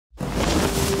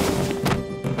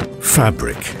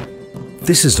Fabric.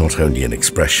 This is not only an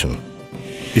expression,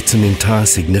 it's an entire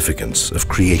significance of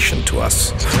creation to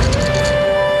us.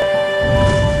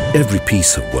 Every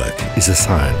piece of work is a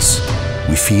science.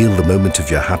 We feel the moment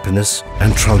of your happiness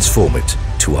and transform it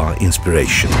to our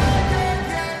inspiration,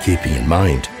 keeping in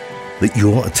mind that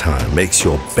your attire makes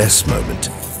your best moment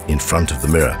in front of the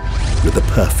mirror with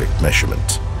the perfect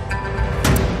measurement.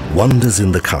 Wonders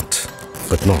in the cut,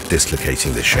 but not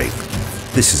dislocating the shape.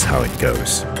 This is how it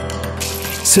goes.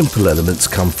 Simple elements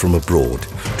come from abroad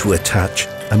to attach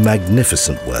a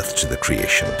magnificent worth to the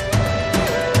creation.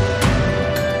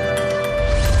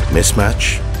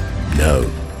 Mismatch? No,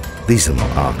 these are not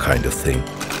our kind of thing.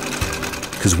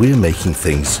 Because we're making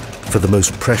things for the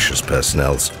most precious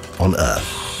personnels on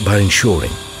earth. By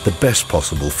ensuring the best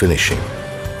possible finishing,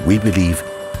 we believe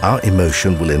our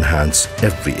emotion will enhance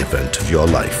every event of your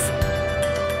life,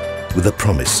 with a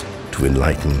promise to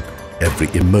enlighten every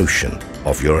emotion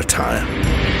of your attire.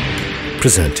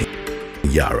 Presenting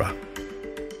YARA.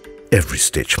 Every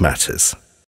stitch matters.